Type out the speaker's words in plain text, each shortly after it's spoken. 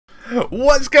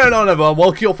What's going on, everyone?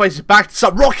 Welcome your faces back to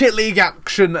some Rocket League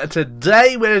action.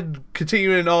 Today we're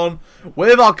continuing on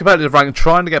with our competitive rank,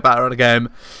 trying to get better at the game,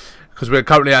 because we're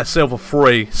currently at Silver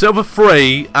 3. Silver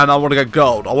 3, and I want to get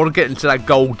gold. I want to get into that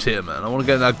gold tier, man. I want to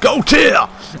get in that gold tier!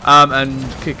 And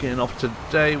kicking off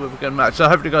today with a good match. So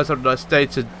hopefully you guys have a nice day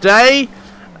today.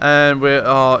 And we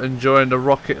are enjoying the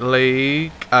Rocket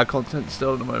League content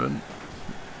still at the moment,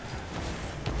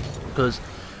 because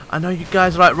I know you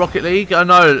guys like Rocket League. I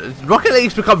know Rocket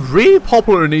League's become really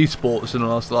popular in esports in the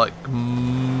last like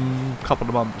couple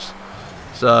of months.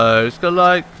 So it's good,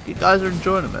 like, you guys are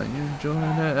enjoying it, man. You're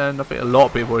enjoying it, and I think a lot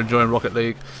of people are enjoying Rocket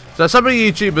League. So some of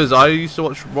the YouTubers I used to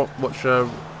watch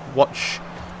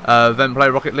them play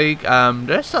Rocket League.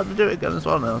 They're starting to do it again as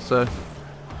well now. So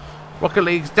Rocket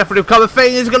League's definitely become a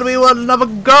thing. It's going to be another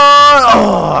goal.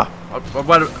 Oh,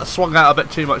 I swung out a bit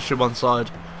too much to one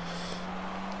side.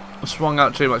 I swung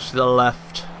out too much to the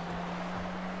left.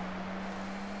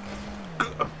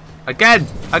 Again!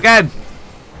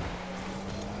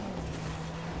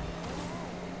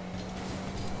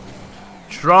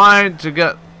 Trying to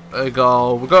get a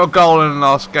goal. We got a goal in the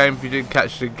last game. If you didn't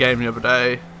catch the game the other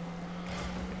day,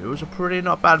 it was a pretty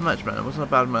not bad match, man. It wasn't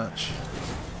a bad match.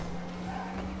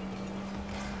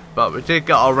 But we did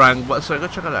get our rank. So go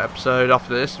check out that episode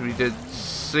after this. We did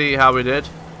see how we did.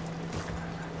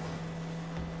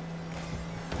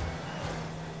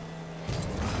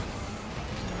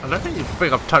 I don't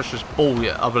think I've touched this ball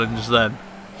yet, other than just then.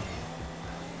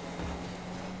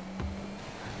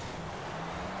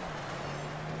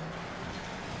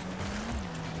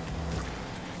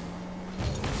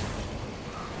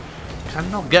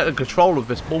 Cannot get the control of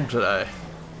this ball today.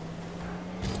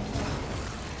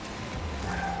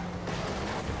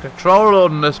 Control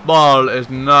on this ball is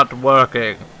not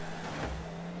working.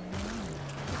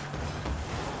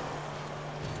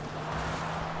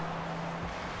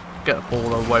 Get the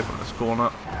ball away from this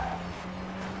corner.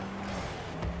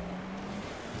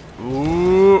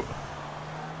 Ooh.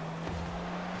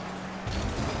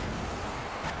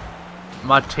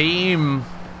 My team.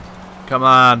 Come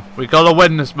on. We gotta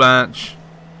win this match.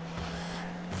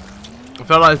 I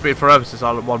feel like it's been forever since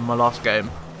I won my last game.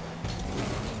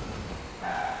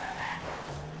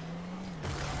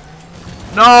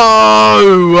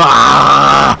 No!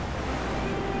 Ah!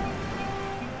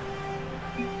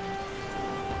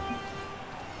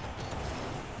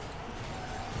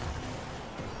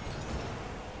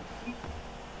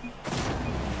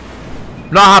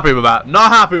 Not happy with that. Not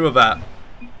happy with that.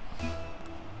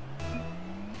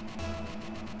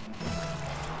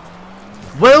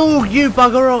 Will you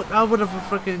bugger up? I would have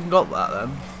freaking got that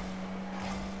then.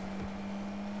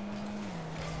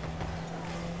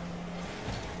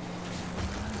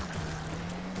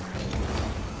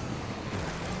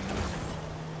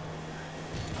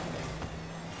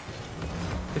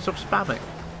 Stop spamming.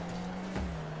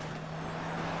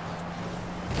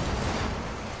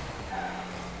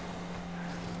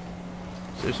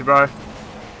 Seriously, bro?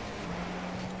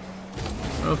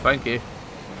 Oh, thank you.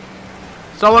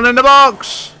 Someone in the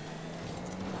box!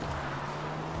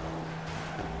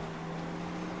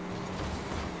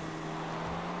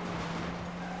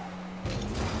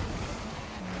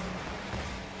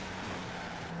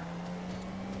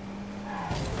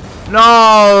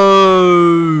 No!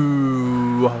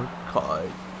 Okay.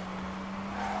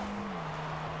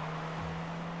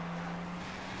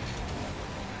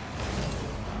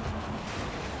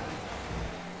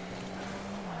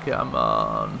 Come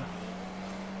on.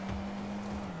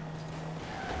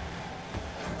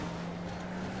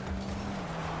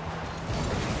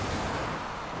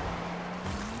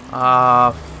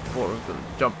 Thought I was going to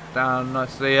jump down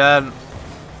nicely in.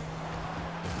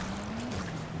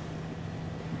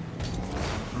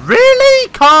 Really,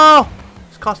 car?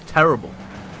 This car's terrible.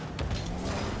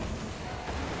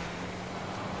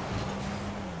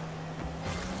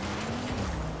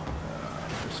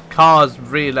 This car's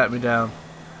really let me down.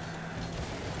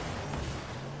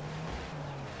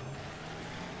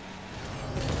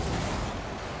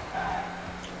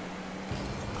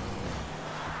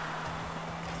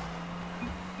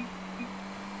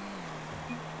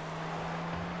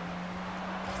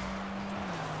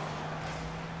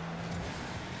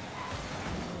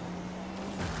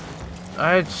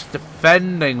 It's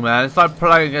defending, man. It's like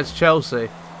playing against Chelsea.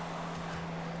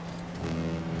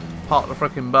 Park the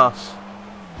freaking bus.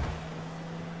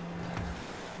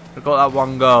 We got that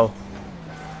one goal.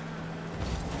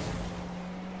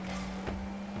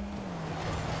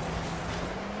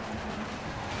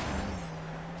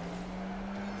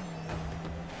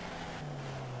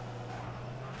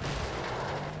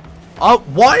 Oh,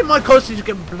 why am I constantly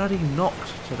getting bloody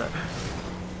knocked today?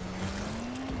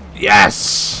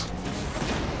 Yes!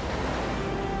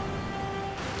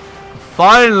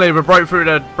 Finally, we broke through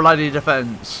the bloody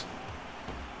defense.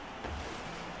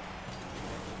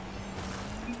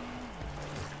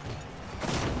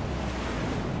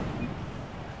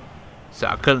 So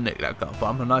I couldn't nick that guy, but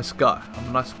I'm a nice guy. I'm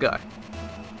a nice guy.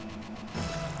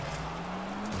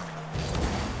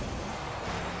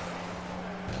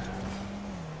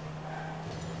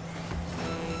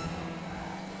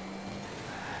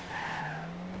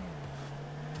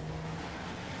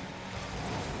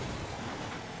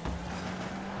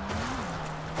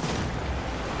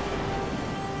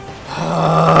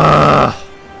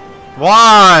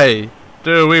 Why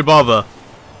do we bother?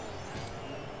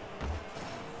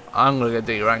 I'm gonna get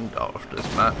D-ranked after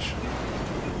this match.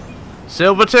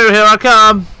 Silver 2, here I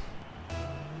come!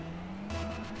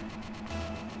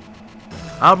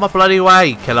 Out of my bloody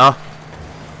way, killer!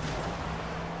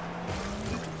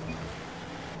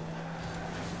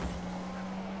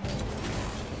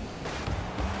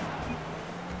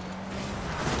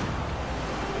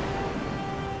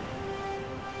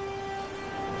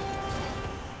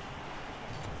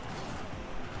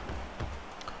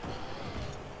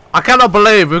 I cannot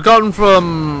believe we've gone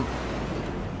from...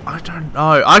 I don't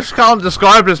know. I just can't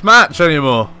describe this match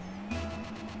anymore.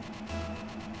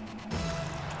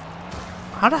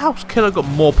 How the hell's Killer got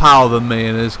more power than me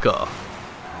in his car?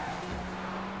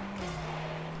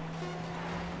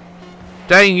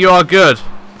 Dang, you are good.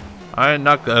 I ain't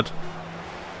not good.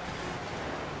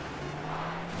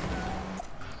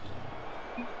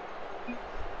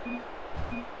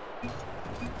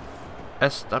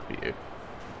 SW.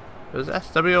 There's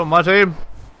SW on my team.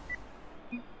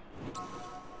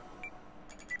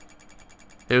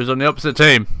 He was on the opposite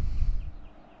team.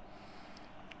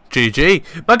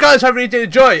 GG. But guys, hope you did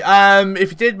enjoy.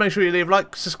 If you did, make sure you leave a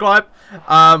like, subscribe.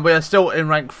 We are still in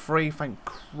rank 3. Thank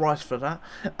Christ for that.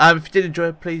 If you did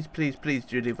enjoy, please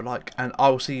do leave a like. And I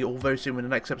will see you all very soon in the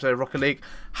next episode of Rocket League.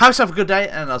 Have yourself a good day,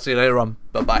 and I'll see you later on.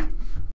 Bye-bye.